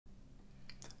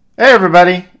Hey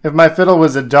everybody, if my fiddle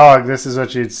was a dog, this is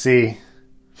what you'd see.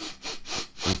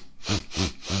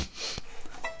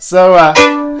 So,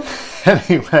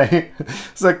 anyway,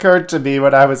 this occurred to me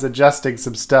when I was adjusting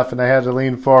some stuff and I had to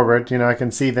lean forward. You know, I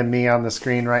can see the me on the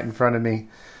screen right in front of me.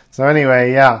 So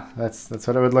anyway, yeah, that's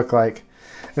what it would look like.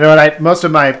 You know what, most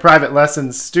of my private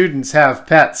lessons students have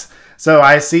pets, so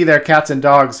I see their cats and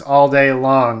dogs all day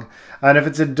long. And if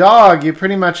it's a dog, you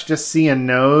pretty much just see a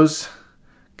nose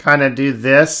kind of do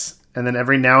this, and then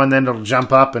every now and then it'll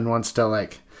jump up and wants to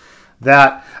like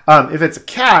that. If it's a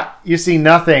cat, you see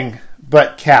nothing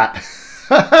but cat.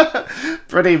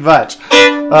 Pretty much.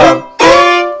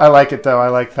 I like it though. I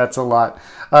like pets a lot.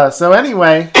 So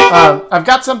anyway, I've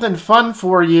got something fun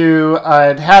for you.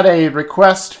 I'd had a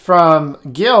request from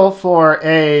Gil for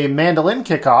a mandolin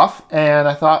kickoff, and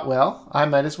I thought, well, I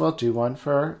might as well do one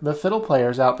for the fiddle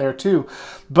players out there too.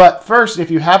 But first, if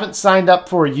you haven't signed up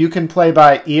for You Can Play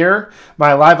by Ear,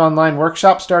 my live online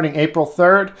workshop starting April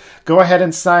 3rd, go ahead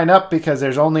and sign up because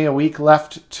there's only a week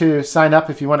left to sign up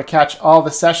if you want to catch all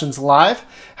the sessions live.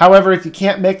 However, if you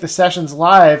can't make the sessions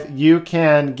live, you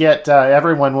can get,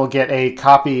 everyone will get a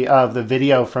copy of the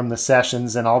video from the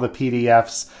sessions and all the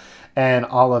PDFs and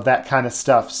all of that kind of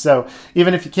stuff. So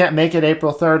even if you can't make it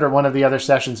April 3rd or one of the other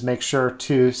sessions, make sure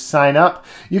to sign up.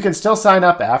 You can still sign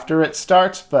up after it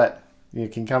starts, but you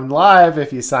can come live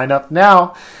if you sign up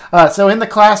now. So in the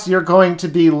class, you're going to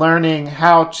be learning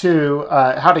how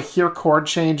to hear chord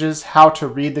changes, how to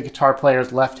read the guitar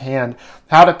player's left hand,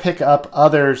 how to pick up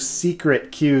other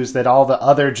secret cues that all the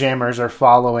other jammers are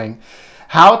following,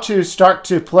 how to start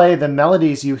to play the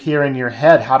melodies you hear in your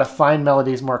head, how to find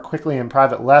melodies more quickly in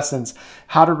private lessons,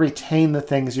 how to retain the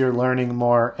things you're learning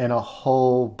more, and a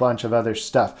whole bunch of other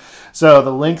stuff. So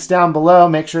the link's down below.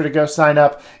 Make sure to go sign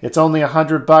up. It's only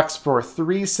 $100 for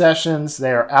 3 sessions.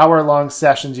 They are hour-long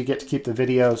sessions. You get to keep the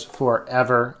videos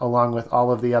forever along with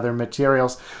all of the other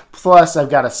materials. Plus, I've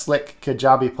got a slick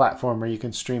Kajabi platform where you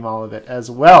can stream all of it as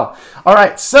well. All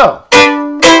right, so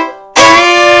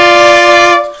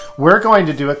we're going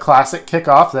to do a classic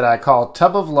kickoff that I call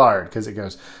Tub of Lard, because it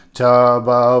goes, Tub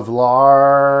of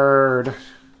Lard.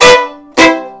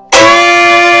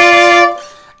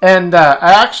 And I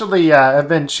actually have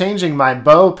been changing my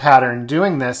bow pattern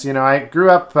doing this. You know, I grew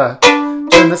up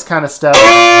doing this kind of stuff.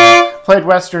 Played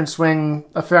Western Swing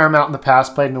a fair amount in the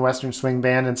past, played in a Western Swing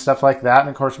band and stuff like that. And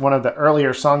of course, one of the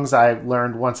earlier songs I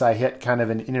learned once I hit kind of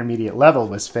an intermediate level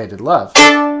was Faded Love.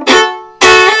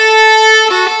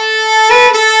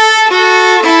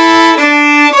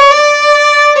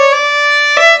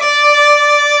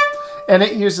 And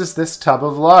it uses this tub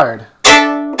of lard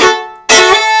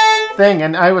thing.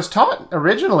 And I was taught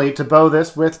originally to bow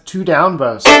this with 2 down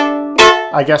bows.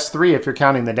 I guess 3 if you're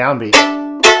counting the downbeat.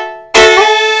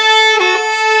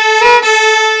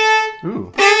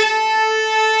 Ooh.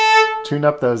 Tune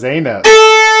up those A notes.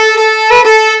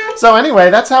 So anyway,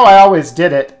 that's how I always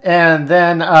did it. And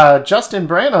then Justin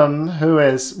Branham, who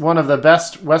is one of the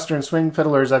best Western swing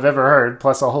fiddlers I've ever heard,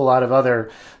 plus a whole lot of other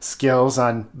skills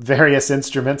on various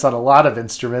instruments, on a lot of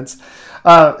instruments,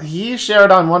 he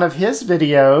shared on one of his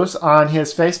videos on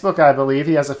his Facebook, I believe.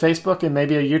 He has a Facebook and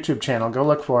maybe a YouTube channel. Go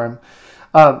look for him.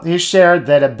 He shared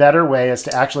that a better way is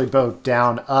to actually bow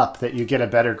down up, that you get a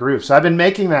better groove. So I've been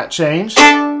making that change,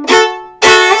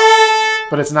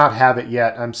 but it's not habit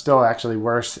yet. I'm still actually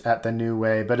worse at the new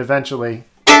way, but eventually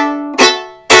I'll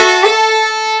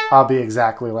be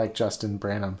exactly like Justin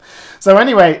Branham. So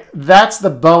anyway, that's the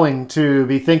bowing to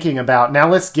be thinking about. Now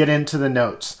let's get into the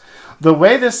notes. The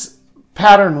way this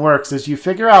pattern works is you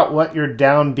figure out what your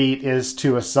downbeat is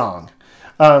to a song.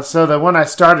 So the one I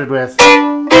started with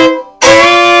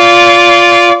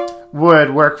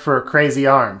would work for Crazy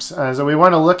Arms. So we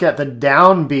want to look at the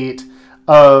downbeat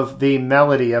of the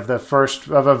melody of the first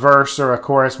of a verse or a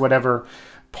chorus, whatever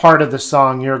part of the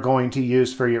song you're going to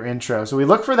use for your intro. So we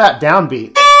look for that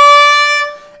downbeat,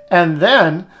 and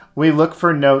then we look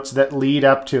for notes that lead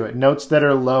up to it, notes that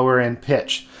are lower in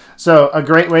pitch. So a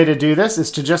great way to do this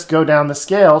is to just go down the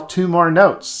scale 2 more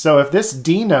notes. So if this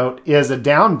D note is a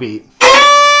downbeat,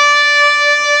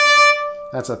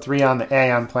 that's a 3 on the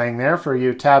A I'm playing there for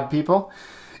you tab people.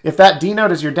 If that D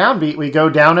note is your downbeat, we go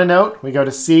down a note, we go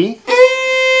to C,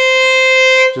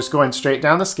 just going straight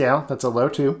down the scale, that's a low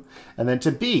 2, and then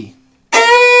to B,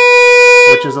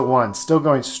 which is a 1, still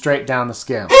going straight down the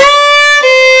scale.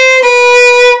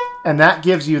 And that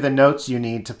gives you the notes you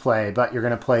need to play, but you're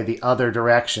going to play the other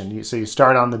direction. So you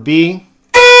start on the B,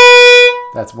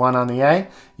 that's 1 on the A,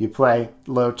 you play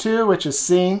low 2, which is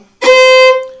C,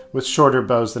 with shorter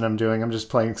bows than I'm doing. I'm just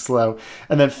playing slow.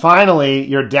 And then finally,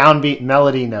 your downbeat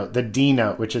melody note, the D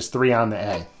note, which is 3 on the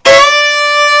A.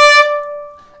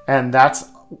 And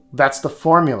that's the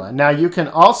formula. Now you can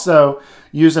also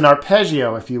use an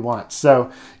arpeggio if you want.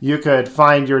 So you could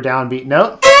find your downbeat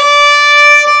note,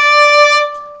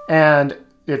 and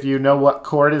if you know what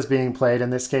chord is being played,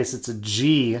 in this case it's a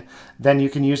G, then you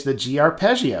can use the G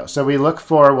arpeggio. So we look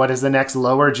for what is the next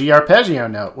lower G arpeggio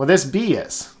note. Well, this B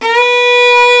is.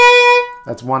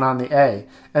 That's 1 on the A.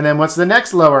 And then what's the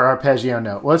next lower arpeggio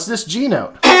note? Well, it's this G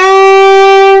note.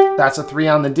 That's a 3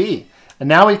 on the D. And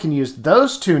now we can use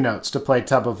those 2 notes to play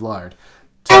Tub of Lard.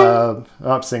 Tub,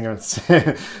 oh, singing in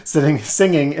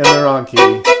the wrong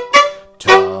key.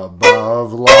 Tub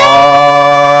of Lard.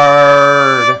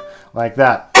 Like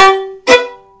that.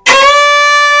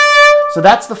 So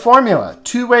that's the formula.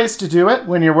 2 ways to do it.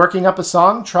 When you're working up a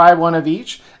song, try one of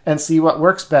each and see what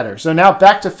works better. So now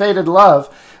back to Faded Love.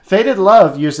 Faded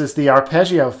Love uses the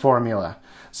arpeggio formula.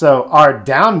 So our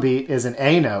downbeat is an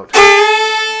A note.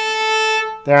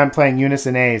 There I'm playing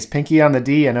unison A's, pinky on the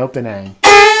D and open A.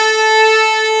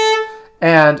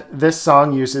 And this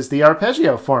song uses the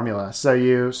arpeggio formula. So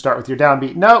you start with your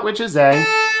downbeat note, which is A.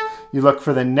 You look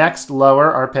for the next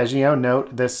lower arpeggio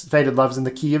note. This Faded Love's in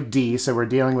the key of D, so we're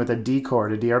dealing with a D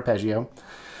chord, a D arpeggio.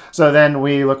 So then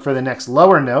we look for the next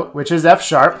lower note, which is F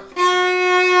sharp.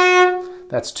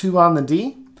 That's 2 on the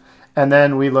D. And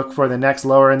then we look for the next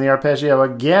lower in the arpeggio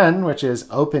again, which is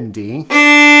open D.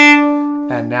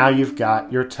 And now you've got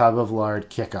your Tub of Lard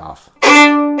kickoff.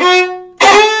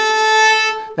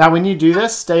 Now when you do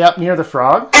this, stay up near the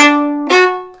frog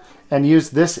and use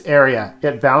this area.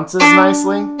 It bounces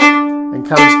nicely and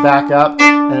comes back up,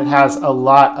 and it has a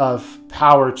lot of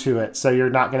power to it, so you're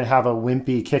not going to have a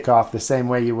wimpy kickoff the same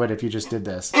way you would if you just did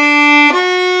this.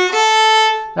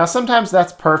 Now sometimes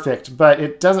that's perfect, but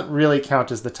it doesn't really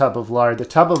count as the Tub of Lard. The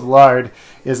Tub of Lard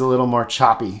is a little more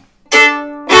choppy.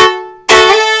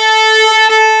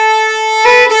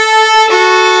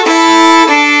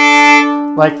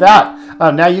 Like that.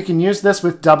 Now you can use this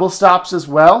with double stops as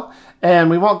well, and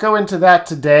we won't go into that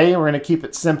today. We're going to keep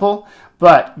it simple,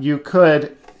 but you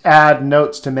could add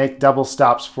notes to make double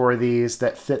stops for these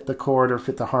that fit the chord or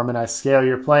fit the harmonized scale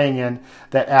you're playing in.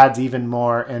 That adds even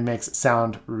more and makes it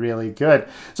sound really good.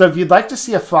 So if you'd like to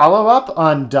see a follow-up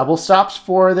on double stops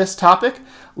for this topic,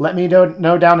 let me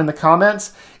know down in the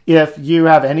comments. If you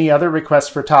have any other requests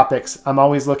for topics, I'm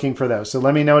always looking for those. So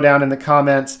let me know down in the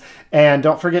comments. And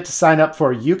don't forget to sign up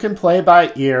for You Can Play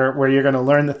by Ear, where you're going to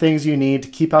learn the things you need to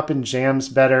keep up in jams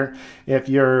better. If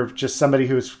you're just somebody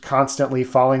who's constantly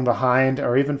falling behind,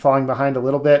 or even falling behind a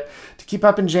little bit, to keep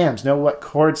up in jams, know what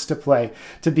chords to play,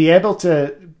 to be able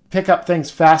to pick up things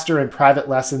faster in private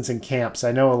lessons and camps.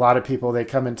 I know a lot of people, they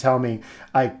come and tell me,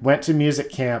 I went to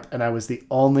music camp and I was the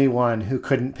only one who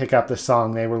couldn't pick up the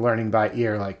song they were learning by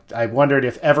ear. Like, I wondered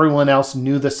if everyone else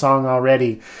knew the song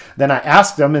already. Then I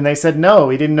asked them and they said, no,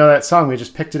 we didn't know that song. We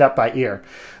just picked it up by ear.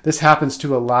 This happens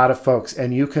to a lot of folks,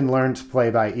 and you can learn to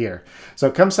play by ear. So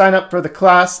come sign up for the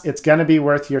class. It's going to be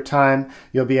worth your time.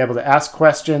 You'll be able to ask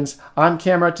questions on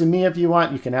camera to me if you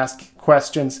want. You can ask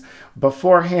questions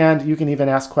beforehand. You can even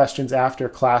ask questions after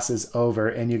class is over,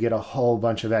 and you get a whole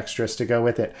bunch of extras to go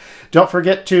with it. Don't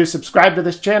forget to subscribe to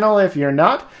this channel if you're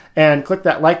not, and click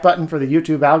that like button for the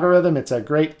YouTube algorithm. It's a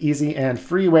great, easy, and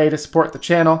free way to support the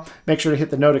channel. Make sure to hit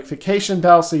the notification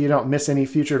bell so you don't miss any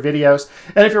future videos.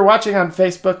 And if you're watching on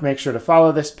Facebook, make sure to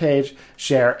follow this page,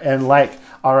 share, and like.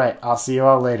 All right, I'll see you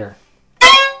all later.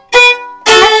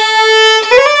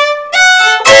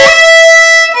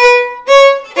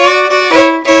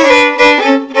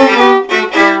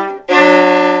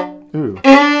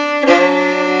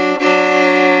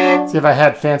 See, if I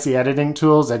had fancy editing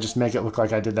tools, I'd just make it look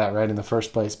like I did that right in the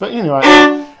first place. But you know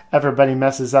what? Everybody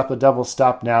messes up a double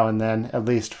stop now and then, at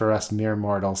least for us mere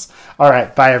mortals. All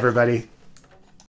right, bye everybody.